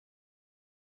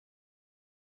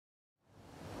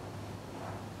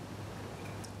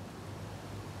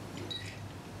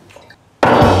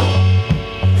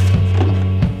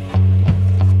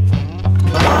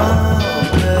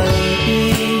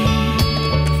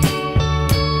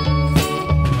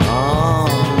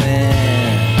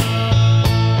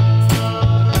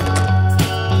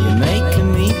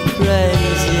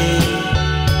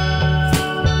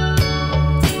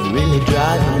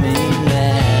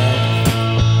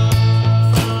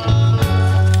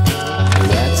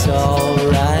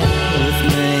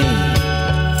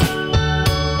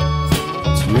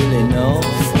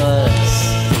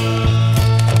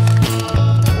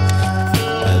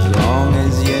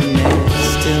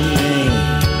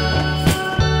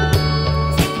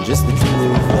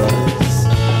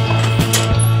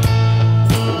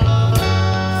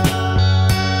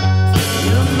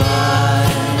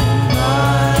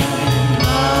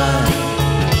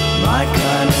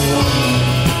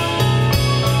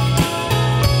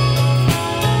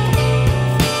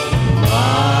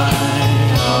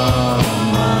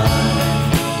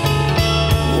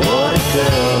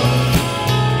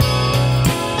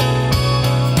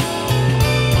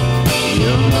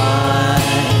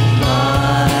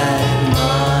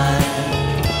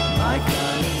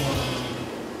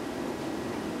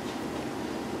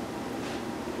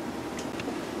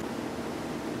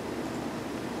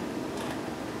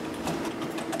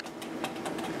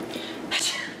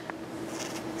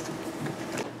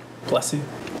Bless you.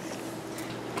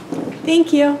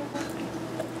 Thank you.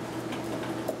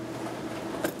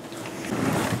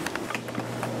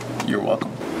 You're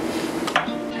welcome.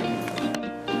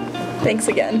 Thanks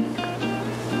again.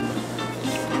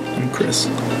 I'm Chris.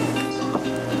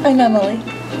 I'm Emily.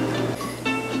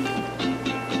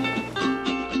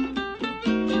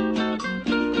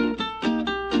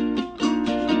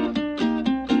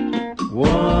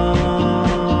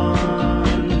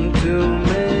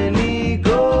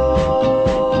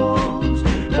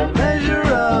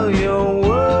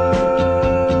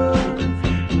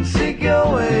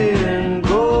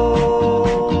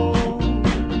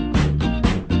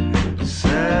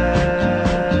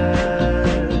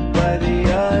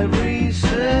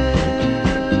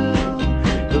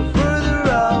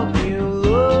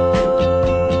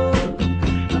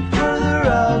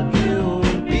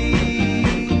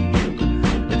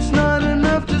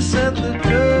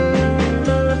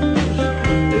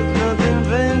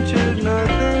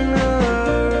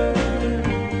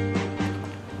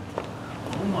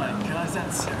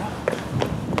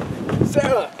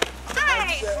 Sarah!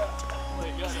 Hi! Sarah.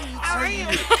 How are you?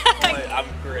 I'm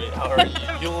great. How are you?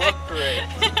 You look great.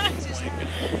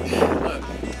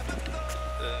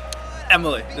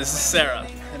 Emily, this is Sarah.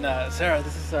 And Sarah,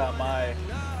 this is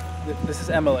this is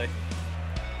Emily.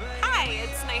 Hi,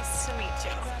 it's nice to meet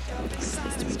you. Nice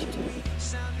to meet you too.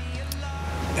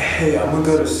 Hey, I'm gonna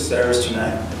go to Sarah's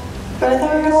tonight. But I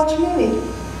thought we were gonna watch a movie.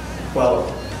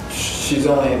 Well, she's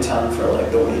only in town for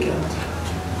like the weekend.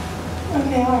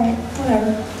 Okay, alright,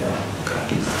 whatever. Yeah, okay.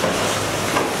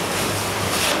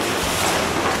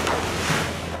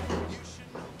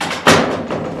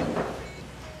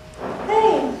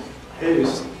 Hey! Hey,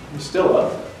 you still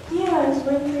up? Yeah, I was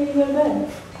waiting for you to go to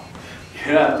bed.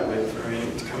 You don't have to wait for me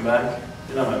to come back.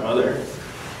 You're not my mother.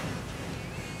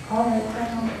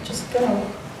 Alright, just go.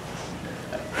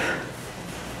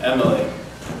 Emily.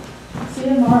 See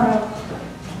you tomorrow.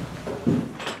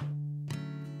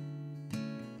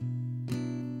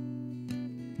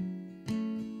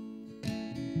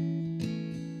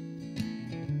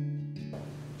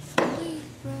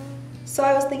 So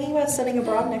I was thinking about studying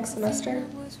abroad next semester.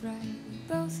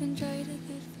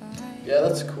 Yeah,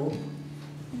 that's cool.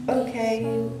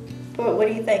 Okay, but what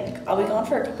do you think? I'll be gone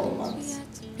for a couple of months.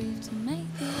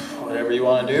 Whatever you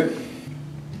want to do.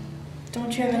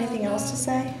 Don't you have anything else to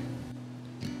say?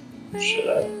 Should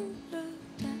I?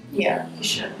 Yeah, you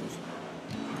should.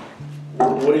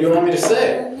 What do you want me to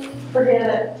say? Forget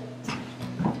it.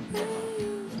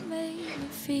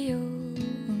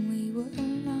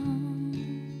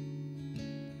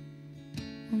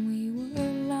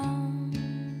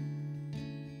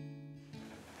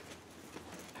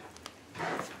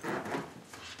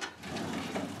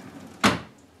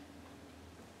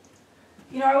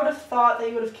 You know, I would have thought that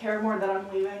you would have cared more that I'm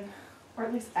leaving. Or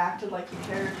at least acted like you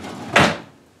cared.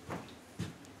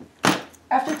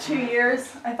 After 2 years,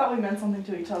 I thought we meant something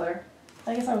to each other.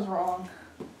 I guess I was wrong.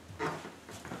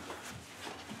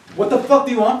 What the fuck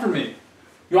do you want from me?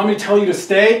 You want me to tell you to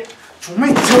stay? Do you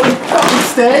want me to tell you to fucking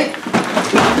stay?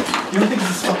 You don't think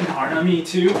this is fucking hard on me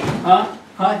too? Huh?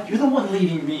 Huh? You're the one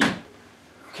leaving me.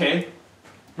 Okay?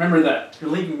 Remember that.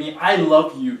 You're leaving me. I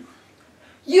love you.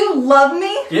 You love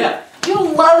me? Yeah. You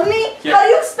love me? Yeah. How do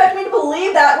you expect me to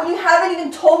believe that when you haven't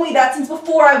even told me that since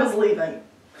before I was leaving? It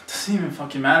doesn't even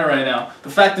fucking matter right now. The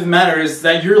fact of the matter is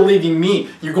that you're leaving me.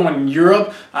 You're going to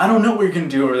Europe. I don't know what you're gonna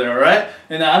do over there, alright?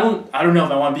 And I don't know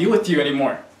if I want to be with you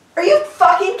anymore. Are you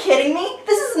fucking kidding me?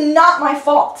 This is not my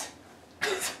fault.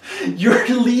 You're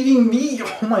leaving me.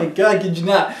 Oh my god, could you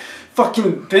not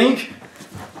fucking think?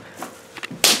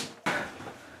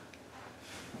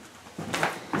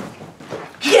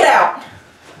 Get out!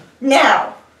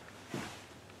 Now!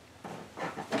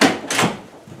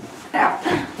 Out.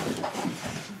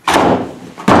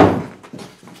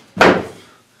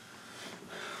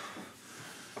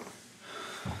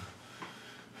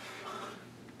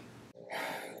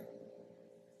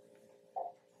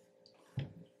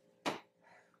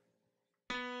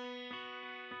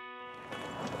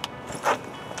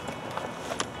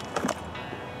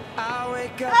 I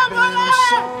wake up and I'm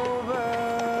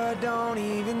sober, don't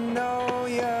even know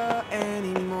you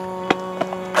anymore.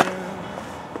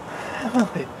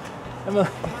 Emily,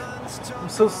 I'm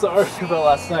so sorry about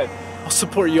last night. I'll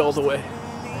support you all the way.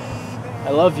 I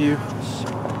love you.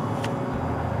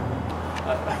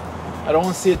 I don't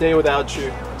want to see a day without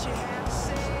you.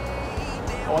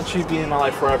 I want you to be in my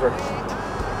life forever.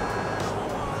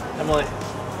 Emily,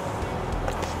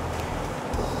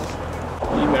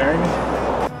 will you marry me?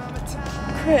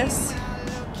 Chris.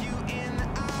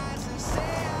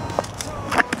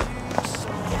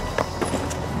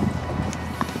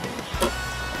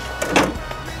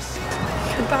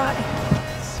 Goodbye.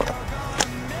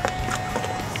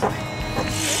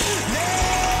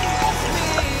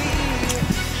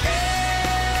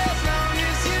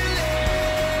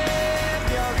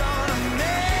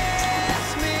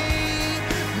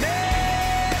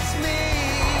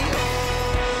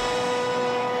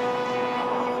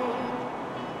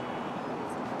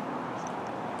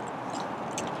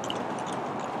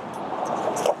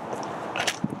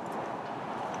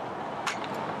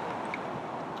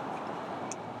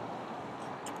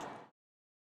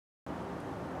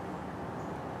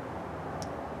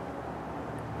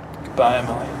 Goodbye,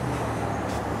 Emily.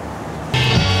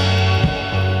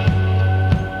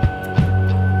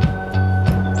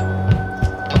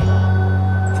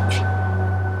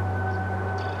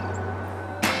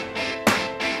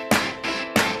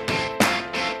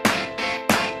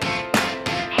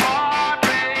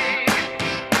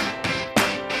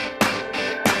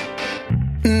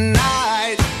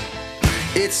 Night,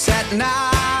 it's at night.